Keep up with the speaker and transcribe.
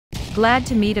Glad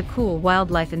to meet a cool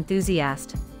wildlife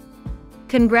enthusiast.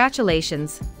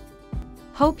 Congratulations!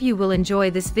 Hope you will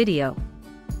enjoy this video.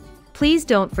 Please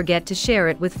don't forget to share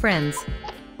it with friends.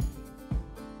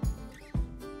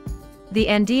 The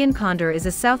Andean condor is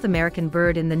a South American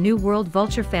bird in the New World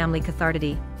vulture family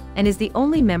Cathartidae, and is the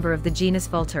only member of the genus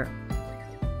Vultur.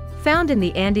 Found in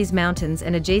the Andes Mountains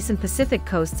and adjacent Pacific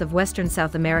coasts of western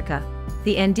South America,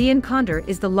 the Andean condor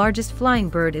is the largest flying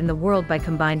bird in the world by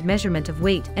combined measurement of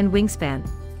weight and wingspan.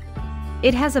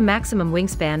 It has a maximum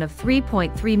wingspan of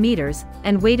 3.3 meters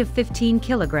and weight of 15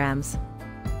 kilograms.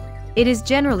 It is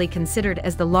generally considered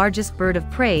as the largest bird of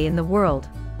prey in the world.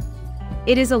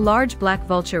 It is a large black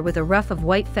vulture with a ruff of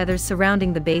white feathers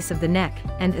surrounding the base of the neck,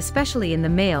 and especially in the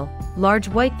male, large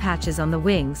white patches on the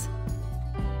wings.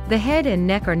 The head and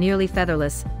neck are nearly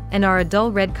featherless, and are a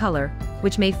dull red color,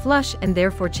 which may flush and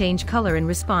therefore change color in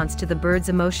response to the bird's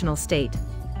emotional state.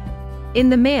 In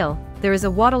the male, there is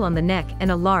a wattle on the neck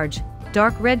and a large,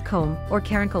 dark red comb or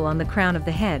caruncle on the crown of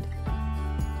the head.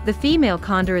 The female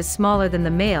condor is smaller than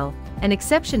the male, an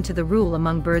exception to the rule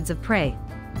among birds of prey.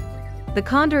 The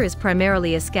condor is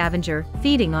primarily a scavenger,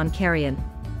 feeding on carrion.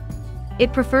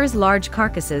 It prefers large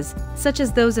carcasses, such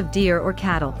as those of deer or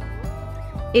cattle.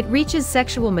 It reaches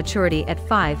sexual maturity at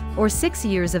 5 or 6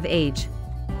 years of age.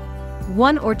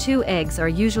 1 or 2 eggs are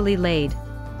usually laid.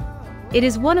 It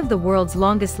is one of the world's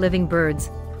longest living birds,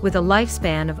 with a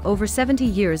lifespan of over 70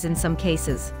 years in some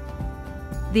cases.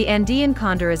 The Andean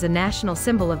condor is a national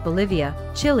symbol of Bolivia,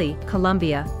 Chile,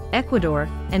 Colombia, Ecuador,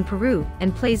 and Peru,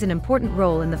 and plays an important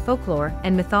role in the folklore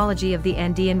and mythology of the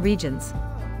Andean regions.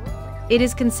 It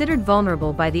is considered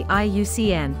vulnerable by the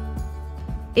IUCN.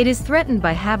 It is threatened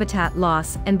by habitat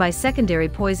loss and by secondary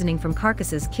poisoning from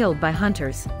carcasses killed by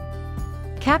hunters.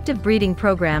 Captive breeding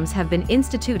programs have been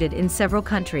instituted in several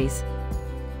countries.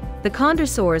 The condor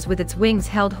soars with its wings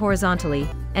held horizontally,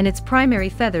 and its primary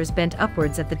feathers bent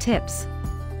upwards at the tips.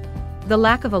 The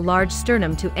lack of a large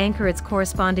sternum to anchor its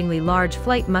correspondingly large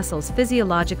flight muscles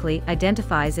physiologically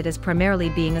identifies it as primarily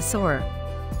being a soarer.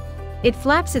 It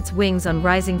flaps its wings on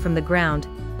rising from the ground,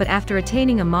 but after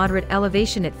attaining a moderate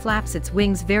elevation it flaps its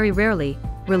wings very rarely,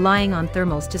 relying on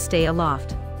thermals to stay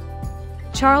aloft.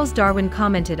 Charles Darwin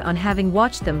commented on having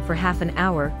watched them for half an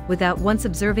hour without once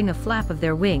observing a flap of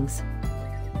their wings.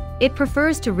 It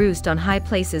prefers to roost on high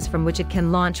places from which it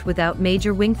can launch without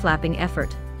major wing flapping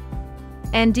effort.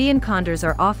 Andean condors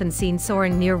are often seen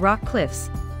soaring near rock cliffs,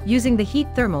 using the heat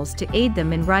thermals to aid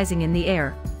them in rising in the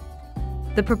air.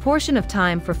 The proportion of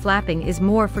time for flapping is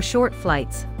more for short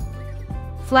flights.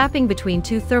 Flapping between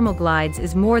 2 thermal glides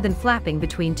is more than flapping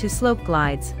between 2 slope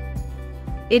glides.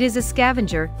 It is a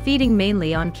scavenger, feeding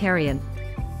mainly on carrion.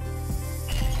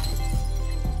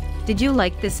 Did you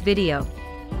like this video?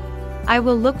 I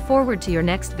will look forward to your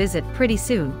next visit pretty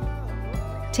soon.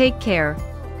 Take care.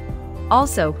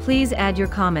 Also, please add your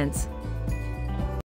comments.